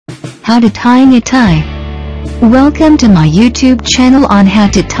how to tying a tie. Welcome to my YouTube channel on how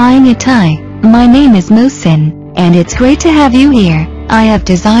to tying a tie. My name is Mohsin, and it's great to have you here. I have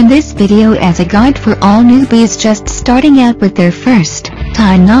designed this video as a guide for all newbies just starting out with their first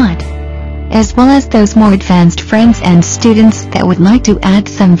tie knot, as well as those more advanced friends and students that would like to add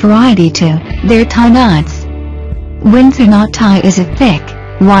some variety to their tie knots. Windsor knot tie is a thick,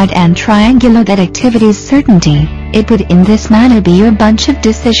 wide and triangular that activities certainty. It would in this manner be your bunch of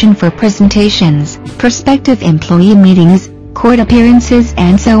decision for presentations, prospective employee meetings, court appearances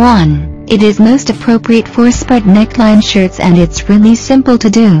and so on. It is most appropriate for spread neckline shirts and it's really simple to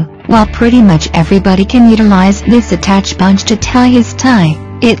do. While pretty much everybody can utilize this attached bunch to tie his tie,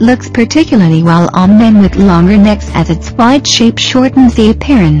 it looks particularly well on men with longer necks as its wide shape shortens the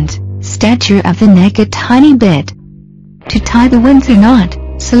apparent stature of the neck a tiny bit. To tie the Windsor knot,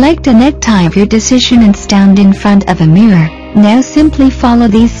 select a necktie of your decision and stand in front of a mirror. Now simply follow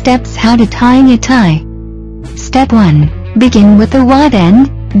these steps how to tying a tie. Step 1. Begin with the wide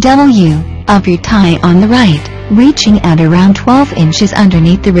end, W, of your tie on the right, reaching out around 12 inches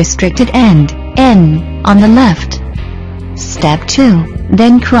underneath the restricted end, N, on the left. Step 2.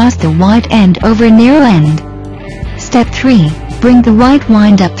 Then cross the wide end over narrow end. Step 3. Bring the white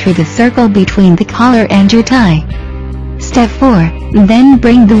wind up through the circle between the collar and your tie. Step 4. Then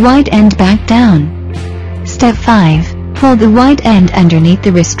bring the white end back down. Step 5. Pull the white end underneath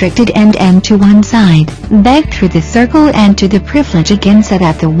the restricted end and to one side, back through the circle and to the privilege again so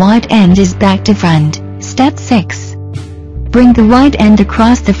that the white end is back to front. Step 6. Bring the white end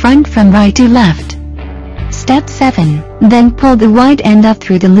across the front from right to left. Step 7. Then pull the white end up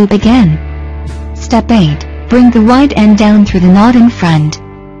through the loop again. Step 8. Bring the white end down through the knot in front.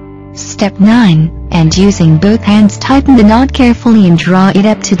 Step 9. And using both hands tighten the knot carefully and draw it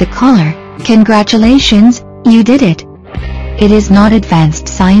up to the collar. Congratulations, you did it! It is not advanced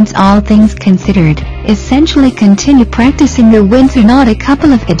science all things considered. Essentially continue practicing the Windsor knot a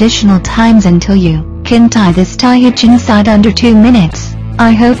couple of additional times until you can tie this tie hitch inside under 2 minutes.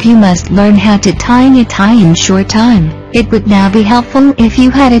 I hope you must learn how to tying a tie in short time. It would now be helpful if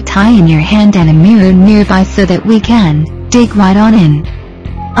you had a tie in your hand and a mirror nearby so that we can dig right on in.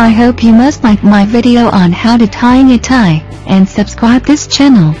 I hope you must like my video on how to tying a tie, and subscribe this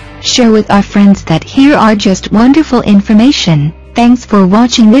channel. Share with our friends that here are just wonderful information. Thanks for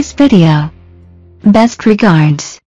watching this video. Best regards.